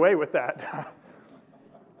can get away with that.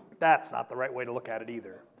 That's not the right way to look at it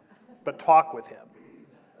either. But talk with him,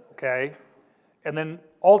 okay? And then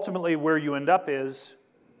ultimately where you end up is,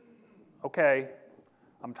 okay,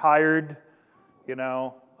 I'm tired, you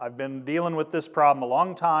know, I've been dealing with this problem a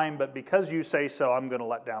long time, but because you say so, I'm going to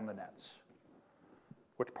let down the nets.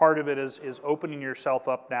 Which part of it is opening yourself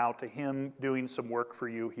up now to him doing some work for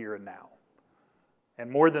you here and now. And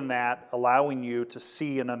more than that, allowing you to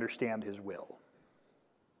see and understand his will.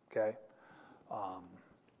 Okay?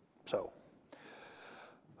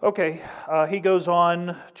 He goes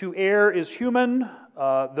on, to err is human,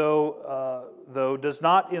 though does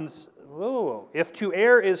not... If to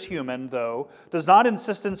err is human, though, does not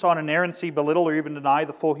insistence on inerrancy belittle or even deny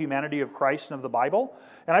the full humanity of Christ and of the Bible?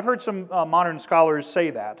 And I've heard some modern scholars say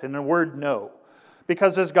that, in a word, no.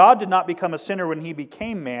 Because as God did not become a sinner when he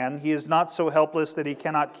became man, he is not so helpless that he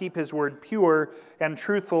cannot keep his word pure and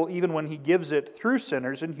truthful even when he gives it through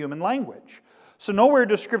sinners in human language. So nowhere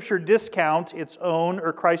does Scripture discount its own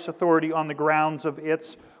or Christ's authority on the grounds of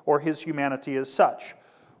its or his humanity as such.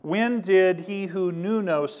 When did he who knew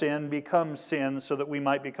no sin become sin so that we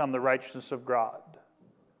might become the righteousness of God?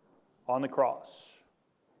 On the cross.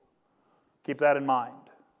 Keep that in mind.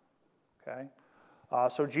 Okay?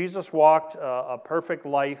 So Jesus walked a perfect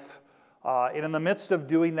life. And in the midst of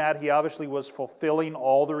doing that, he obviously was fulfilling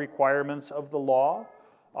all the requirements of the law.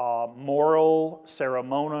 Moral,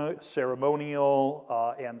 ceremonial,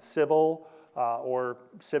 and civil, or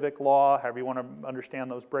civic law, however you want to understand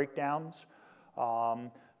those breakdowns.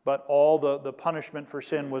 But all the punishment for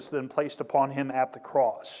sin was then placed upon him at the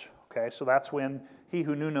cross. Okay, so that's when he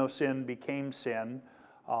who knew no sin became sin,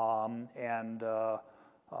 and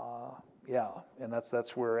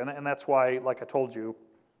that's where, and that's why, like I told you,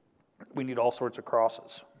 we need all sorts of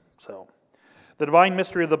crosses. So, the divine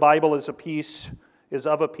mystery of the Bible is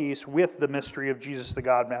of a piece with the mystery of Jesus the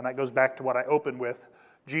God-man. That goes back to what I opened with: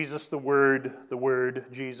 Jesus the Word,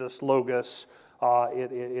 Jesus Logos.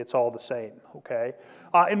 It's all the same, okay?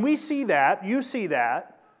 And we see that, you see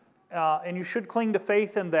that, and you should cling to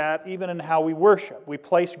faith in that even in how we worship. We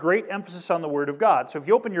place great emphasis on the Word of God. So if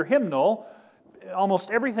you open your hymnal, almost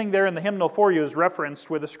everything there in the hymnal for you is referenced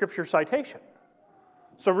with a Scripture citation.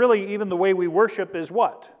 So really, even the way we worship is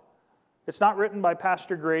what? It's not written by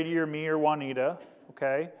Pastor Grady or me or Juanita,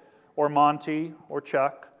 okay? Or Monty or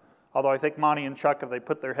Chuck. Although I think Monty and Chuck, if they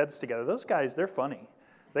put their heads together, those guys, they're funny.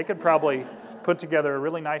 They could probably put together a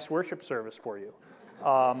really nice worship service for you.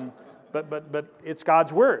 But it's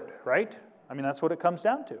God's Word, right? I mean, that's what it comes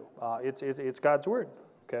down to. It's God's Word,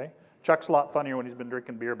 okay? Chuck's a lot funnier when he's been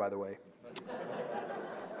drinking beer, by the way.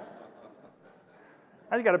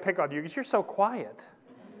 I just got to pick on you because you're so quiet.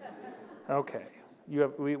 Okay.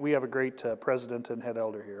 We have a great president and head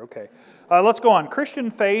elder here. Okay. Let's go on. Christian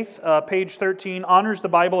faith, page 13, honors the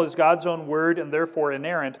Bible as God's own word and therefore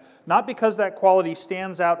inerrant, not because that quality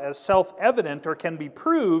stands out as self-evident or can be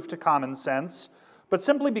proved to common sense, but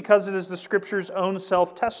simply because it is the Scripture's own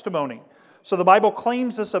self-testimony. So the Bible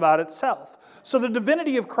claims this about itself. So the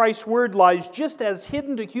divinity of Christ's word lies just as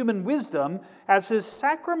hidden to human wisdom as his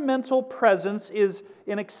sacramental presence is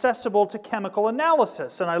inaccessible to chemical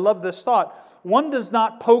analysis. And I love this thought. One does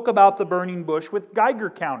not poke about the burning bush with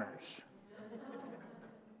Geiger counters.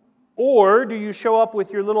 Or do you show up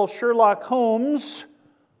with your little Sherlock Holmes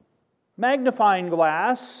magnifying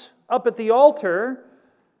glass up at the altar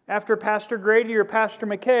after Pastor Grady or Pastor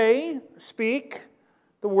McKay speak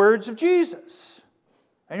the words of Jesus?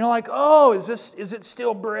 And you're like, oh, is it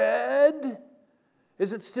still bread?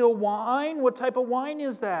 Is it still wine? What type of wine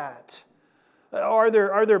is that? Are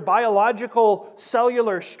there biological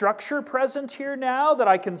cellular structure present here now that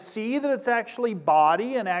I can see that it's actually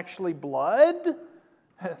body and actually blood?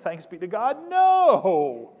 Thanks be to God,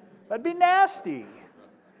 no. That'd be nasty,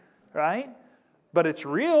 right? But it's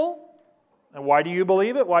real. And why do you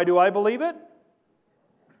believe it? Why do I believe it?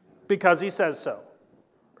 Because he says so,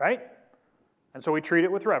 right? And so we treat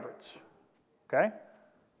it with reverence, okay?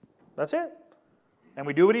 That's it. And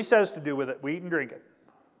we do what he says to do with it. We eat and drink it,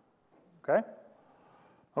 okay?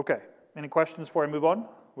 Okay, any questions before I move on?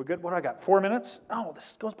 We're good? What do I got? 4 minutes? Oh,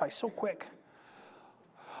 this goes by so quick.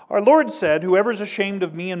 Our Lord said, "Whoever is ashamed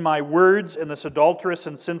of me and my words in this adulterous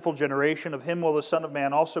and sinful generation, of him will the Son of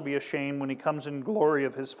Man also be ashamed when he comes in glory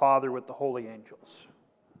of his Father with the holy angels."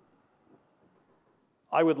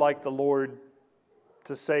 I would like the Lord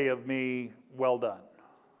to say of me, "Well done."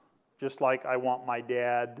 Just like I want my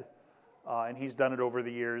dad, and he's done it over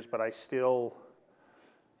the years, but I still...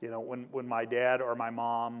 when my dad or my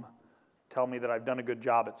mom tell me that I've done a good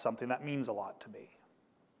job at something, that means a lot to me.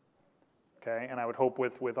 Okay? And I would hope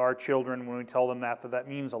with our children, when we tell them that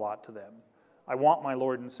means a lot to them. I want my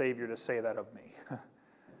Lord and Savior to say that of me.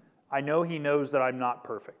 I know he knows that I'm not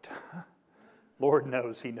perfect. Lord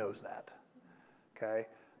knows he knows that. Okay?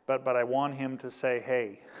 But I want him to say,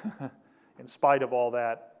 hey, in spite of all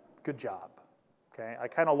that, good job. Okay? I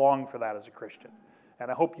kind of long for that as a Christian. And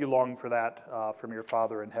I hope you long for that from your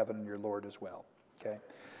Father in heaven and your Lord as well. Okay,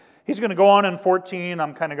 he's going to go on in 14.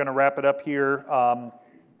 I'm kind of going to wrap it up here.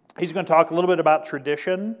 He's going to talk a little bit about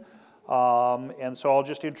tradition. And so I'll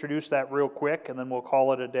just introduce that real quick, and then we'll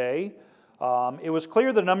call it a day. It was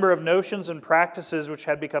clear the number of notions and practices which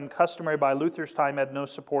had become customary by Luther's time had no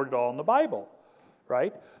support at all in the Bible.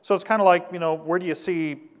 Right? So it's kind of like, where do you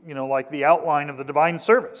see, like the outline of the divine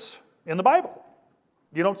service in the Bible?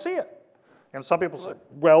 You don't see it. And some people say,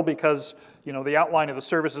 well, because, the outline of the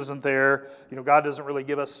service isn't there, God doesn't really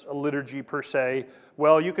give us a liturgy per se.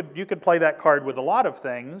 Well, you could play that card with a lot of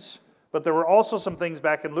things, but there were also some things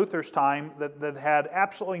back in Luther's time that had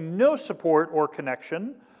absolutely no support or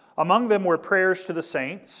connection. Among them were prayers to the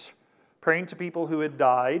saints, praying to people who had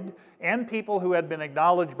died, and people who had been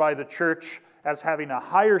acknowledged by the church as having a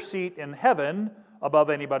higher seat in heaven above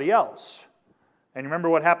anybody else. And remember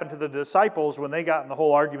what happened to the disciples when they got in the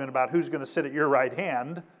whole argument about who's going to sit at your right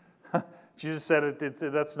hand. Jesus said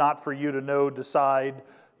that's not for you to know, decide,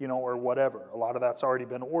 or whatever. A lot of that's already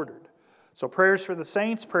been ordered. So prayers for the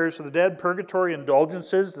saints, prayers for the dead, purgatory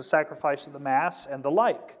indulgences, the sacrifice of the Mass, and the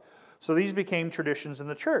like. So these became traditions in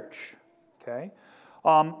the church. Okay,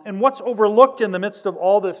 and what's overlooked in the midst of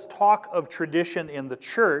all this talk of tradition in the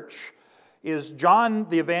church is John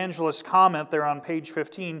the Evangelist's comment there on page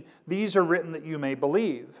 15, "These are written that you may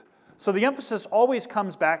believe." So the emphasis always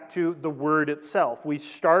comes back to the Word itself. We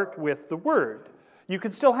start with the Word. You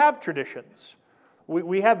can still have traditions.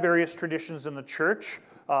 We have various traditions in the church,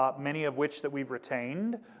 many of which that we've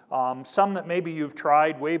retained. Some that maybe you've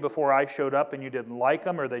tried way before I showed up and you didn't like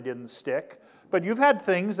them or they didn't stick. But you've had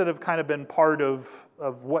things that have kind of been part of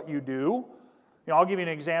what you do. I'll give you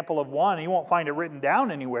an example of one. You won't find it written down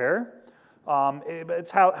anywhere. It's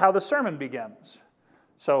how the sermon begins.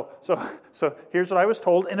 So here's what I was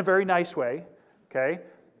told in a very nice way. Okay,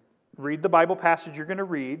 read the Bible passage you're going to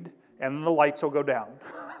read, and then the lights will go down.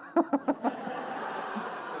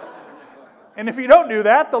 And if you don't do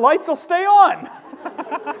that, the lights will stay on.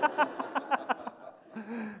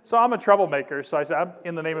 So I'm a troublemaker. So I said,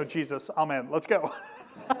 in the name of Jesus, amen. Let's go.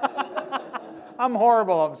 I'm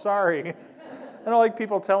horrible. I'm sorry. I don't like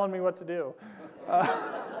people telling me what to do.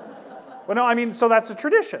 Well, no, so that's a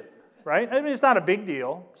tradition, right? It's not a big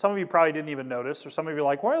deal. Some of you probably didn't even notice, or some of you are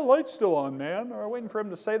like, why are the lights still on, man? Or waiting for him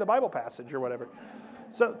to say the Bible passage or whatever.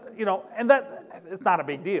 So, and that it's not a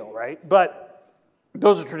big deal, right? But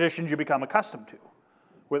those are traditions you become accustomed to.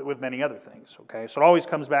 with many other things. Okay, so it always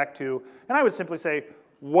comes back to, and I would simply say,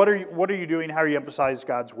 what are you doing? How are you emphasize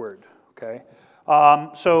God's word? Okay,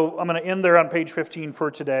 so I'm going to end there on page 15 for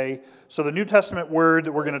today. So the New Testament word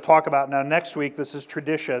that we're going to talk about now next week, this is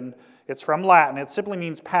tradition. It's from Latin. It simply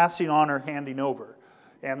means passing on or handing over.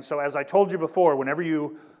 And so as I told you before, whenever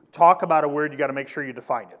you talk about a word, you got to make sure you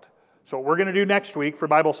define it. So what we're going to do next week for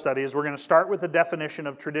Bible study is we're going to start with the definition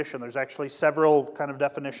of tradition. There's actually several kind of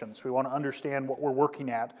definitions. We want to understand what we're working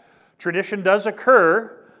at. Tradition does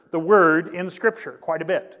occur, the word, in Scripture quite a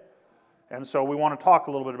bit. And so we want to talk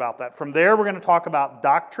a little bit about that. From there, we're going to talk about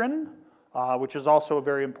doctrine, which is also a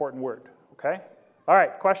very important word. Okay? All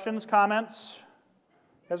right, questions, comments?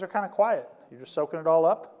 You guys are kind of quiet. You're just soaking it all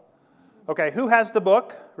up? Okay, who has the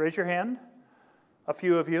book? Raise your hand. A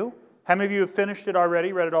few of you. How many of you have finished it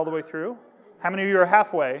already, read it all the way through? How many of you are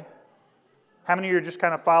halfway? How many of you are just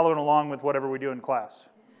kind of following along with whatever we do in class?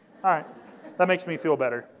 All right, that makes me feel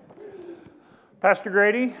better. Pastor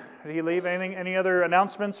Grady, did he leave? Any other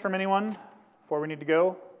announcements from anyone before we need to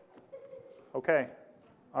go? Okay.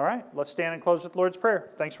 All right, let's stand and close with the Lord's Prayer.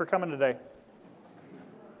 Thanks for coming today.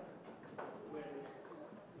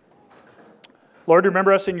 Lord,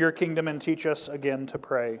 remember us in your kingdom and teach us again to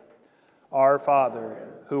pray. Our Father,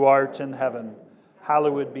 who art in heaven,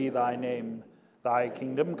 hallowed be thy name. Thy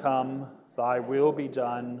kingdom come, thy will be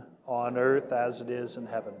done, on earth as it is in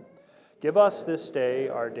heaven. Give us this day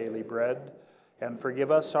our daily bread, and forgive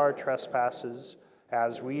us our trespasses,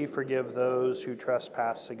 as we forgive those who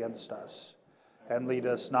trespass against us. And lead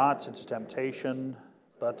us not into temptation,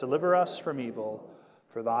 but deliver us from evil.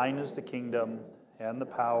 For thine is the kingdom, and the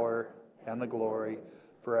power, and the glory,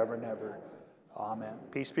 forever and ever. Amen.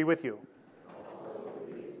 Peace be with you.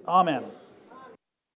 Amen.